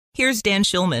Here's Dan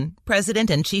Schulman, President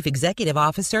and Chief Executive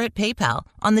Officer at PayPal,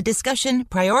 on the discussion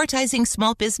Prioritizing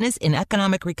Small Business in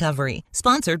Economic Recovery,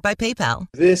 sponsored by PayPal.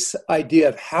 This idea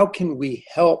of how can we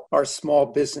help our small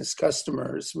business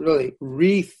customers really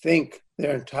rethink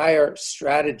their entire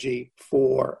strategy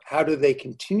for how do they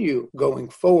continue going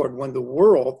forward when the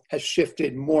world has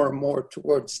shifted more and more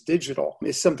towards digital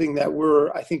is something that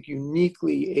we're, I think,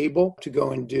 uniquely able to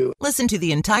go and do. Listen to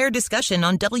the entire discussion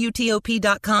on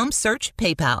WTOP.com. Search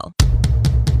PayPal.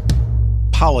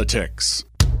 Politics,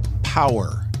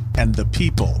 power, and the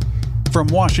people. From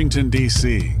Washington,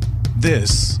 D.C.,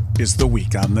 this is The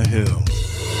Week on the Hill.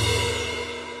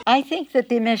 I think that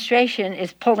the administration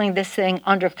is pulling this thing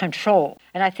under control,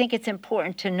 and I think it's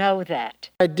important to know that.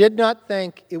 I did not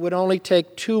think it would only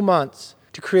take 2 months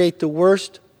to create the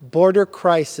worst border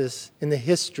crisis in the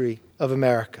history of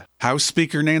America. House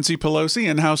Speaker Nancy Pelosi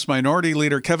and House Minority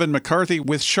Leader Kevin McCarthy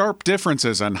with sharp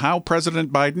differences on how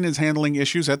President Biden is handling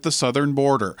issues at the southern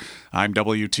border. I'm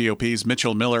WTOP's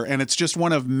Mitchell Miller, and it's just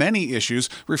one of many issues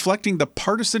reflecting the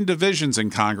partisan divisions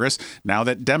in Congress now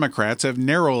that Democrats have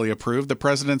narrowly approved the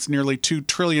president's nearly $2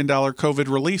 trillion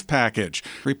COVID relief package.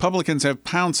 Republicans have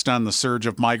pounced on the surge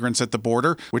of migrants at the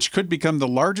border, which could become the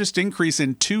largest increase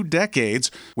in 2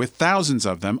 decades, with thousands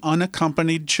of them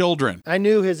unaccompanied children. I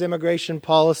knew his immigration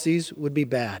policies would be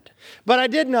bad, but I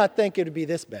did not think it would be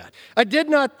this bad. I did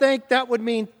not think that would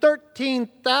mean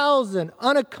 13,000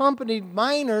 unaccompanied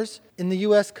minors in the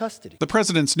U.S. custody. The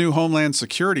president's new Homeland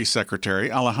Security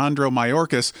Secretary, Alejandro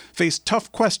Mayorkas, faced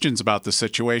tough questions about the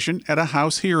situation at a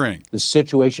House hearing. The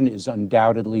situation is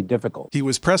undoubtedly difficult. He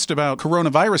was pressed about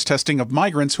coronavirus testing of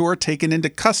migrants who are taken into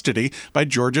custody by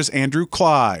Georgia's Andrew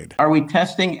Clyde. Are we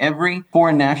testing every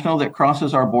foreign national that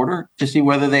crosses our border to see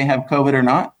whether they have COVID or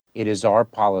not? It is our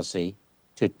policy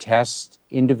to test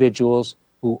individuals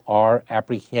who are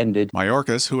apprehended.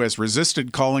 Mayorkas, who has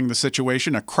resisted calling the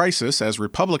situation a crisis, as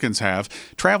Republicans have,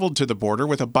 traveled to the border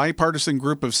with a bipartisan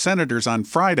group of senators on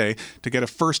Friday to get a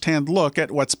first-hand look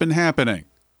at what's been happening.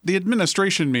 The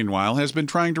administration, meanwhile, has been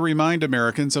trying to remind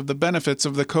Americans of the benefits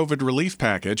of the COVID relief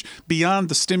package beyond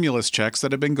the stimulus checks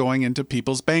that have been going into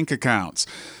people's bank accounts.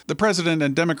 The president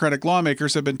and Democratic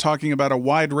lawmakers have been talking about a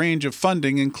wide range of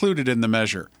funding included in the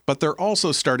measure, but they're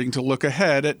also starting to look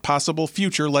ahead at possible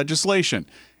future legislation.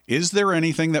 Is there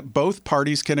anything that both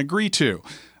parties can agree to?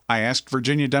 I asked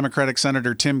Virginia Democratic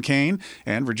Senator Tim Kaine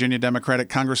and Virginia Democratic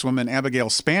Congresswoman Abigail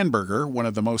Spanberger, one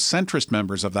of the most centrist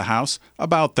members of the House,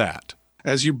 about that.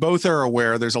 As you both are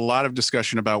aware, there's a lot of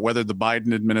discussion about whether the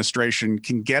Biden administration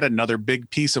can get another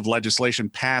big piece of legislation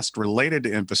passed related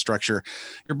to infrastructure.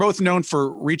 You're both known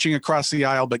for reaching across the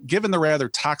aisle, but given the rather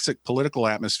toxic political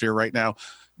atmosphere right now,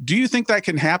 do you think that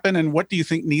can happen? And what do you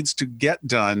think needs to get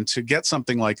done to get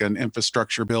something like an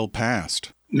infrastructure bill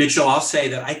passed? Mitchell, I'll say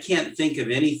that I can't think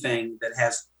of anything that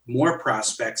has more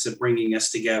prospects of bringing us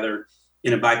together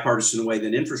in a bipartisan way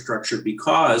than infrastructure,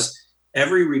 because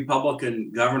every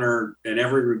Republican governor and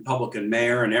every Republican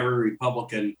mayor and every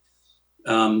Republican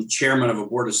chairman of a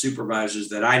board of supervisors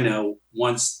that I know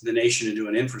wants the nation to do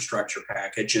an infrastructure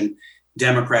package, and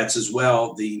Democrats as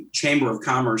well. The Chamber of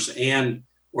Commerce and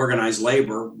organized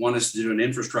labor want us to do an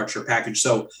infrastructure package.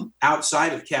 So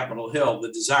outside of Capitol Hill,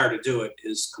 the desire to do it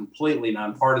is completely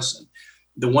nonpartisan.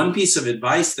 The one piece of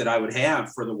advice that I would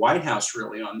have for the White House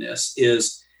really on this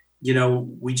is, you know,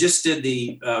 we just did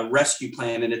the rescue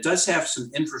plan, and it does have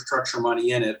some infrastructure money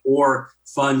in it or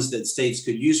funds that states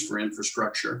could use for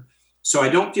infrastructure. So I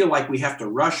don't feel like we have to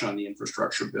rush on the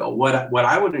infrastructure bill. What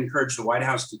I would encourage the White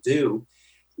House to do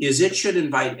is it should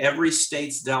invite every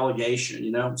state's delegation,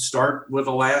 you know, start with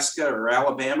Alaska or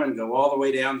Alabama and go all the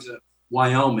way down to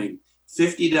Wyoming,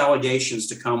 50 delegations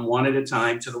to come one at a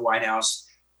time to the White House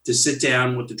to sit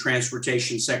down with the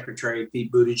Transportation Secretary,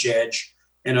 Pete Buttigieg,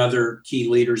 and other key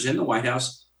leaders in the White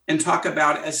House and talk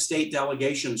about, as state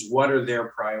delegations, what are their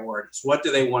priorities? What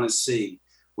do they want to see?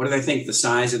 What do they think the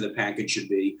size of the package should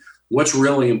be? What's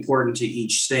really important to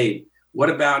each state?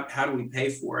 What about how do we pay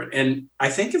for it? And I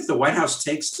think if the White House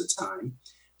takes the time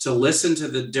to listen to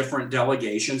the different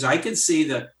delegations, I could see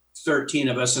the 13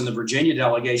 of us in the Virginia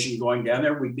delegation going down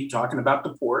there. We'd be talking about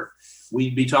the port.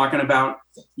 We'd be talking about,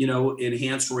 you know,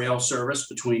 enhanced rail service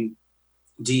between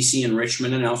DC and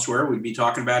Richmond and elsewhere. We'd be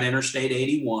talking about Interstate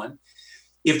 81.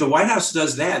 If the White House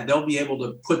does that, they'll be able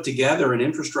to put together an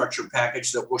infrastructure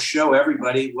package that will show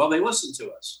everybody, well, they listened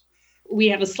to us. We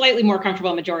have a slightly more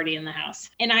comfortable majority in the House.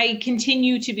 And I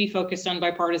continue to be focused on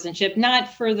bipartisanship,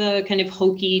 not for the kind of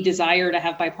hokey desire to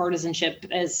have bipartisanship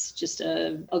as just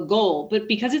a goal, but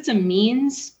because it's a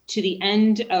means to the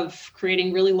end of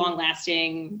creating really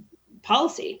long-lasting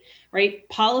policy, right?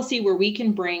 Policy where we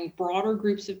can bring broader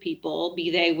groups of people, be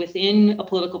they within a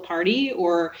political party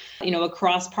or,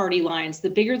 across party lines. The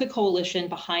bigger the coalition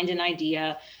behind an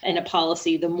idea and a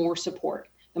policy, the more support.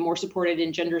 The more support it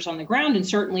engenders on the ground, and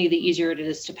certainly the easier it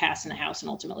is to pass in the House and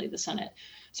ultimately the Senate.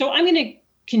 So I'm going to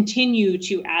continue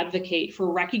to advocate for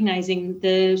recognizing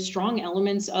the strong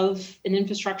elements of an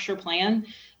infrastructure plan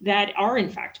that are in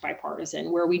fact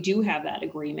bipartisan, where we do have that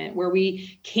agreement, where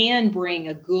we can bring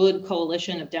a good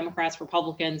coalition of Democrats,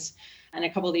 Republicans, and a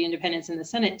couple of the independents in the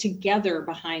Senate together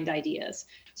behind ideas.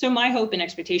 So my hope and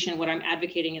expectation, what I'm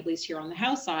advocating, at least here on the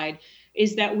House side,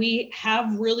 is that we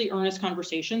have really earnest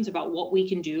conversations about what we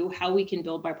can do, how we can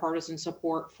build bipartisan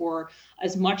support for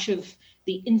as much of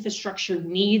the infrastructure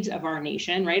needs of our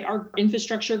nation, right? Our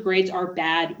infrastructure grades are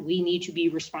bad. We need to be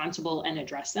responsible and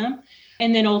address them.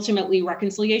 And then ultimately,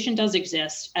 reconciliation does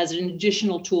exist as an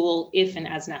additional tool, if and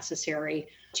as necessary,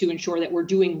 to ensure that we're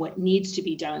doing what needs to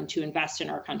be done to invest in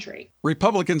our country.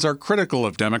 Republicans are critical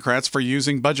of Democrats for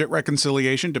using budget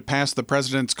reconciliation to pass the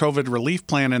president's COVID relief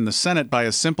plan in the Senate by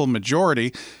a simple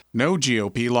majority. No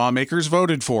GOP lawmakers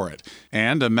voted for it.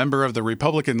 And a member of the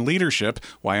Republican leadership,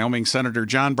 Wyoming Senator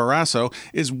John Barrasso,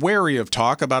 is wary of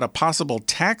talk about a possible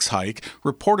tax hike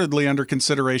reportedly under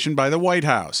consideration by the White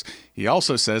House. He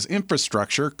also says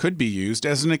infrastructure could be used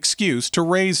as an excuse to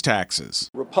raise taxes.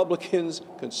 Republicans,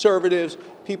 conservatives,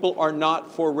 people are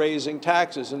not for raising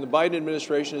taxes, and the Biden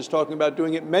administration is talking about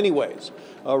doing it many ways,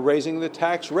 raising the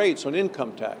tax rates on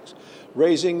income tax,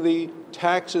 raising the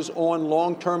taxes on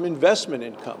long-term investment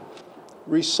income,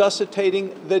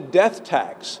 resuscitating the death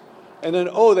tax, and then,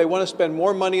 they want to spend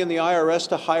more money in the IRS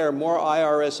to hire more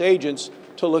IRS agents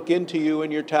to look into you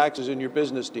and your taxes and your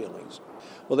business dealings.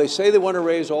 Well, they say they want to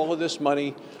raise all of this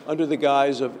money under the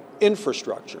guise of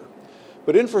infrastructure.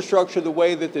 But infrastructure, the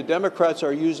way that the Democrats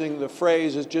are using the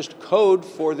phrase, is just code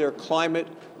for their climate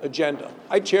agenda.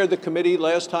 I chaired the committee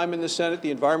last time in the Senate,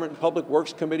 the Environment and Public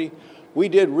Works Committee. We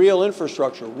did real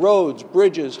infrastructure, roads,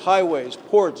 bridges, highways,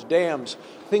 ports, dams,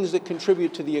 things that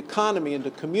contribute to the economy and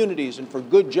to communities and for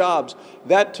good jobs.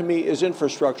 That, to me, is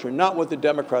infrastructure, not what the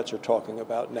Democrats are talking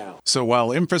about now. So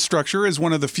while infrastructure is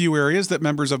one of the few areas that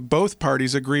members of both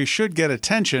parties agree should get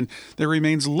attention, there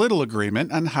remains little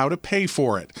agreement on how to pay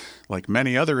for it. Like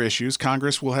many other issues,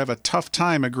 Congress will have a tough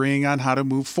time agreeing on how to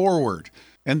move forward.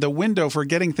 And the window for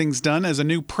getting things done as a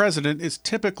new president is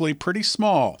typically pretty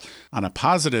small. On a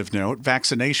positive note,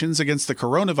 vaccinations against the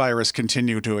coronavirus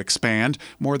continue to expand,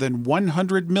 more than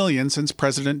 100 million since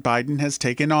President Biden has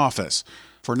taken office.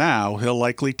 For now, he'll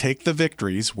likely take the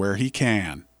victories where he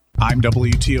can. I'm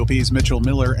WTOP's Mitchell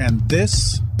Miller, and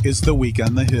this is The Week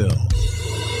on the Hill.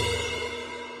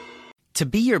 To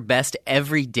be your best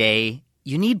every day,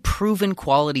 you need proven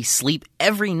quality sleep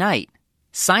every night.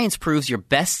 Science proves your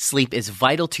best sleep is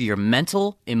vital to your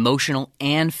mental, emotional,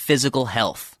 and physical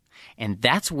health. And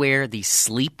that's where the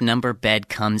Sleep Number bed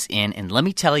comes in. And let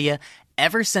me tell you,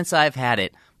 ever since I've had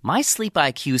it, my sleep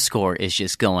IQ score is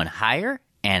just going higher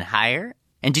and higher.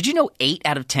 And did you know 8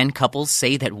 out of 10 couples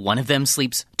say that one of them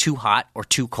sleeps too hot or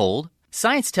too cold?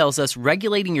 Science tells us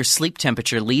regulating your sleep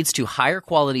temperature leads to higher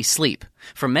quality sleep.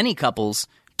 For many couples,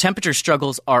 temperature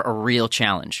struggles are a real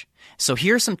challenge. So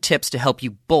here are some tips to help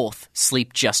you both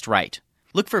sleep just right.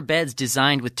 Look for beds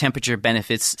designed with temperature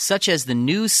benefits, such as the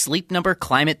new Sleep Number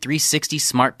Climate 360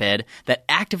 Smart Bed that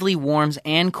actively warms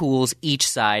and cools each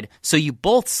side so you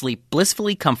both sleep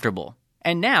blissfully comfortable.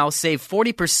 And now save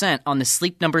 40% on the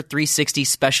Sleep Number 360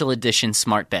 Special Edition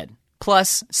Smart Bed,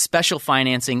 plus special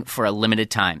financing for a limited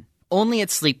time. Only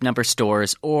at Sleep Number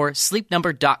stores or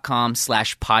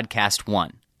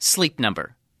sleepnumber.com/podcast1. Sleep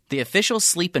Number, the official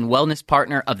sleep and wellness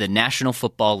partner of the National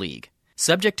Football League.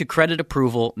 Subject to credit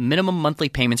approval, minimum monthly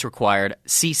payments required.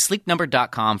 See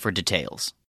sleepnumber.com for details.